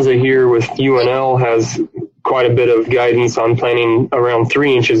 Paul Yaza here with UNL has quite a bit of guidance on planting around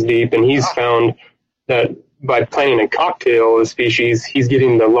 3 inches deep, and he's found that by planting a cocktail of species, he's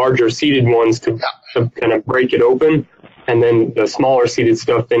getting the larger seeded ones to kind of break it open, and then the smaller seeded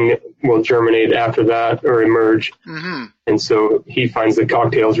stuff then will germinate after that or emerge. And so he finds the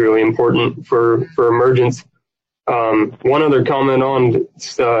cocktail is really important for emergence. One other comment on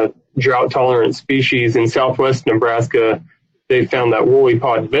drought-tolerant species in southwest Nebraska, they found that woolly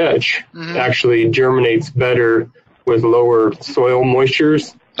pod vetch actually germinates better with lower soil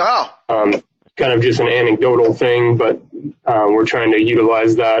moistures. Kind of just an anecdotal thing, but we're trying to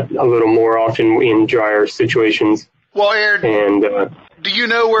utilize that a little more often in drier situations. Well, Aaron, and do you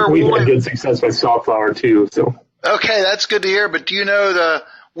know where we've had good success with softflower too? So okay, that's good to hear. But do you know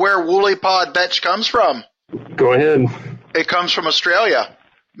where woolly pod vetch comes from? Go ahead. It comes from Australia.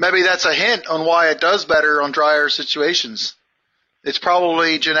 Maybe that's a hint on why it does better on drier situations. It's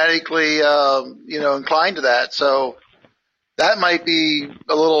probably genetically, inclined to that. So that might be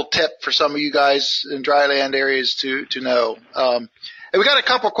a little tip for some of you guys in dryland areas to know. And we got a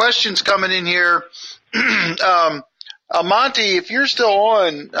couple questions coming in here. Monty, if you're still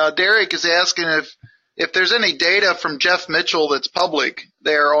on, Derek is asking if there's any data from Jeff Mitchell that's public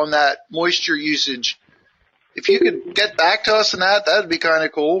there on that moisture usage. If you could get back to us on that would be kind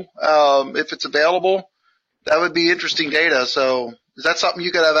of cool. If it's available, that would be interesting data. So is that something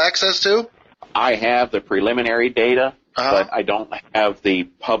you could have access to? I have the preliminary data, but I don't have the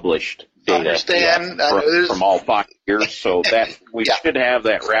published data from all 5 years. So that we should have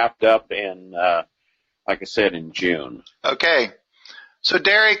that wrapped up in, like I said, in June. Okay. So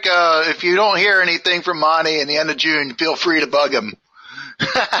Derek, if you don't hear anything from Monty in the end of June, feel free to bug him.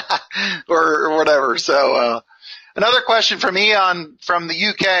 or whatever. So, another question from Eon from the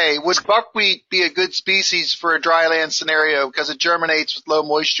UK. Would buckwheat be a good species for a dryland scenario because it germinates with low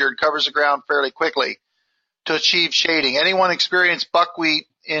moisture and covers the ground fairly quickly to achieve shading? Anyone experience buckwheat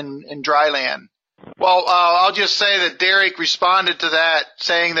in dryland? Well, I'll just say that Derek responded to that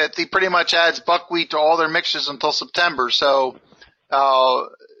saying that he pretty much adds buckwheat to all their mixtures until September. So,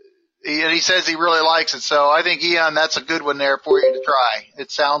 he says he really likes it. So I think, Eon, that's a good one there for you to try.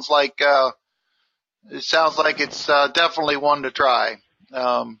 It sounds like it's definitely one to try.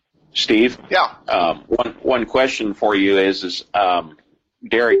 Steve? Yeah. One question for you is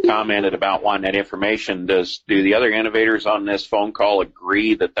Derek commented about wanting that information. Do the other innovators on this phone call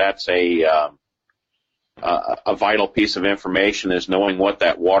agree that that's a a vital piece of information is knowing what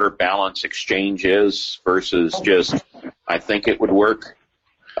that water balance exchange is versus just, I think it would work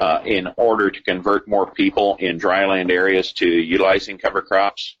in order to convert more people in dryland areas to utilizing cover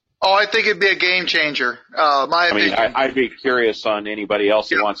crops. Oh, I think it'd be a game changer. I'd be curious on anybody else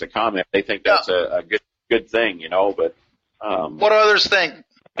who wants to comment. They think that's a good thing, but what others think?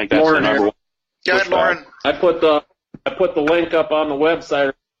 I think that's the number one. Go ahead, Lauren. I put the link up on the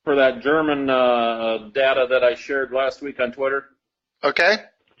website for that German data that I shared last week on Twitter. Okay.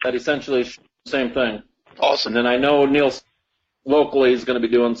 That essentially is the same thing. Awesome. And then I know Neil locally is going to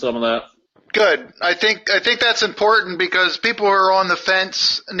be doing some of that. Good. I think that's important because people who are on the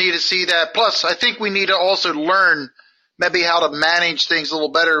fence need to see that. Plus, I think we need to also learn maybe how to manage things a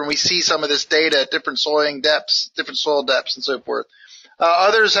little better when we see some of this data at different soil depths, and so forth.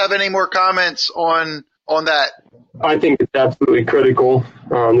 Others have any more comments on that? I think it's absolutely critical.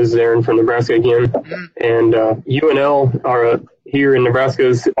 This is Aaron from Nebraska again. Mm-hmm. And UNL are here in Nebraska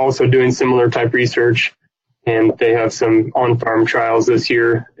is also doing similar type research, and they have some on-farm trials this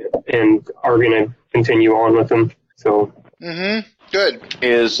year and are going to continue on with them. So, Good.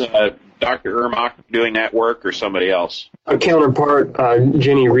 Is Dr. Ermach doing that work or somebody else? A counterpart,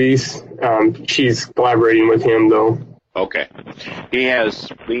 Jenny Reese, she's collaborating with him, though. Okay. He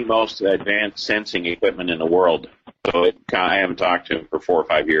has the most advanced sensing equipment in the world. So I haven't talked to him for 4 or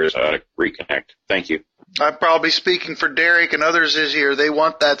 5 years. I ought to reconnect. Thank you. I'm probably speaking for Derek and others this year. They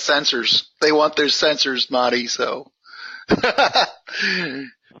want that sensors. They want those sensors, Marty, so.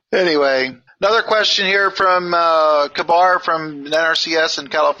 Anyway, another question here from Kabar from NRCS in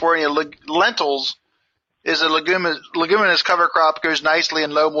California. Lentils is a leguminous cover crop, goes nicely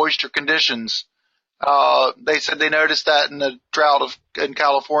in low moisture conditions. They said they noticed that in the drought in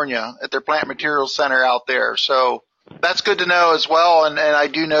California at their plant materials center out there. So that's good to know as well. And I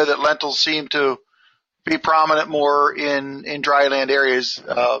do know that lentils seem to be prominent more in dryland areas.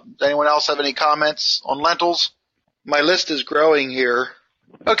 Does anyone else have any comments on lentils? My list is growing here.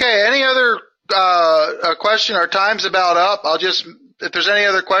 Okay. Any other, question? Our time's about up. If there's any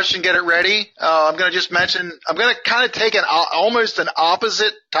other question, get it ready. I'm going to just mention, I'm going to kind of take almost an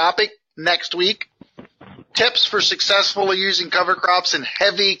opposite topic next week. Tips for successfully using cover crops in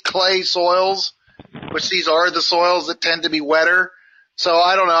heavy clay soils, which these are the soils that tend to be wetter. So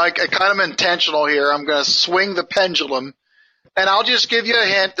I don't know. I kind of am intentional here. I'm going to swing the pendulum, and I'll just give you a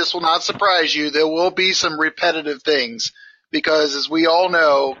hint. This will not surprise you. There will be some repetitive things because, as we all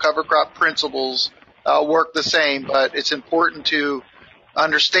know, cover crop principles work the same, but it's important to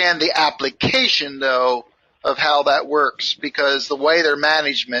understand the application, though, of how that works because the way their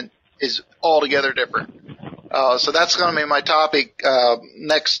management is altogether different. So that's going to be my topic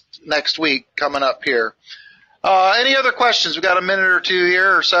next week coming up here. Any other questions? We got a minute or two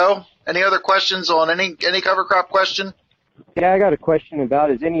here or so. Any other questions on any cover crop question? Yeah, I got a question about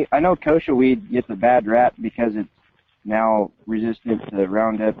I know kochia weed gets a bad rap because it's now resistant to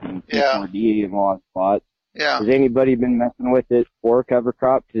Roundup and P4D in a lot of spots. Yeah. Has anybody been messing with it for cover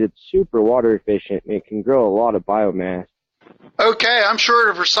crop? Because it's super water efficient and it can grow a lot of biomass. Okay, I'm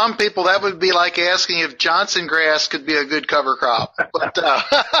sure for some people that would be like asking if Johnson grass could be a good cover crop. But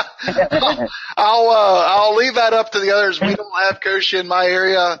I'll leave that up to the others. We don't have kochia in my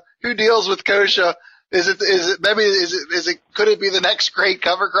area. Who deals with kochia? Could it be the next great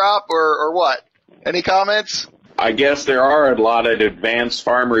cover crop or what? Any comments? I guess there are a lot of advanced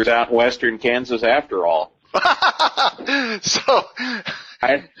farmers out in western Kansas after all. So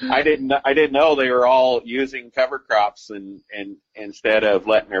I didn't know they were all using cover crops and instead of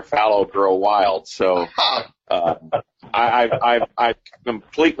letting their fallow grow wild. So I've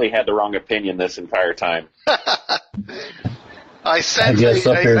completely had the wrong opinion this entire time. I sense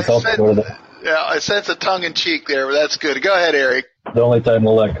a tongue in cheek there, but that's good. Go ahead, Eric. The only time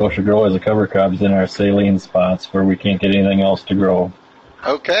we'll let kochia grow as a cover crop is in our saline spots where we can't get anything else to grow.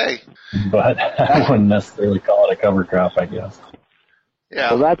 Okay. But I wouldn't necessarily call it a cover crop, I guess.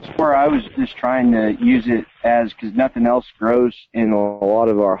 Yeah. Well, that's where I was just trying to use it because nothing else grows in a lot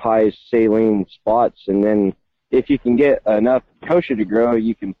of our high saline spots. And then if you can get enough kochia to grow,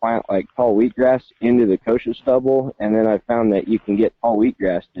 you can plant like tall wheatgrass into the kochia stubble. And then I found that you can get tall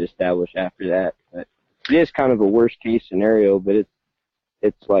wheatgrass to establish after that. But it is kind of a worst case scenario, but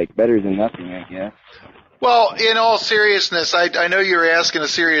it's like better than nothing, I guess. Well, in all seriousness, I know you were asking a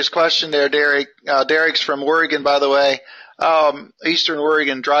serious question there, Derek. Derek's from Oregon, by the way. Eastern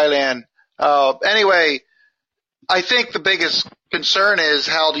Oregon dryland. Anyway, I think the biggest concern is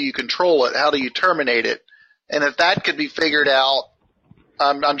how do you control it? How do you terminate it? And if that could be figured out,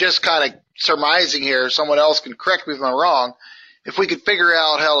 I'm just kind of surmising here. Someone else can correct me if I'm wrong. If we could figure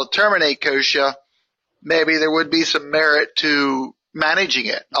out how to terminate kochia maybe there would be some merit to managing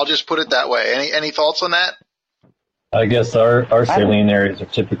it. I'll just put it that way. Any thoughts on that? I guess our saline areas are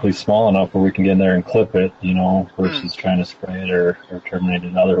typically small enough where we can get in there and clip it, versus trying to spray it or terminate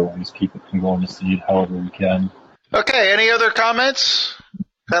it other ways, keep it from going to seed however we can. Okay, any other comments?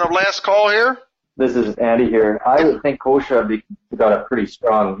 Kind of last call here. This is Andy here. I would think kochia got a pretty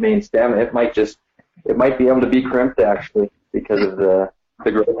strong main stem. It might be able to be crimped actually because of the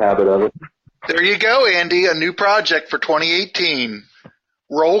growth habit of it. There you go, Andy. A new project for 2018.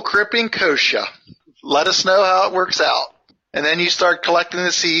 Roll crimping kochia. Let us know how it works out. And then you start collecting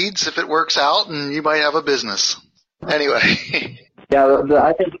the seeds if it works out, and you might have a business. Anyway. Yeah,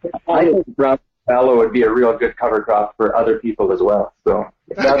 I think brown fallow would be a real good cover crop for other people as well. So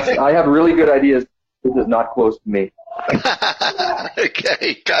I have really good ideas. This is not close to me.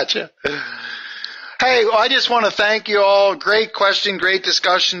 Okay, gotcha. Hey, well, I just want to thank you all. Great question, great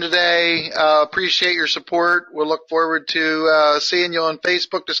discussion today. Appreciate your support. We'll look forward to seeing you on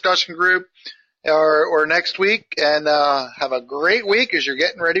Facebook discussion group or next week. And have a great week as you're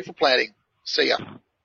getting ready for planting. See ya.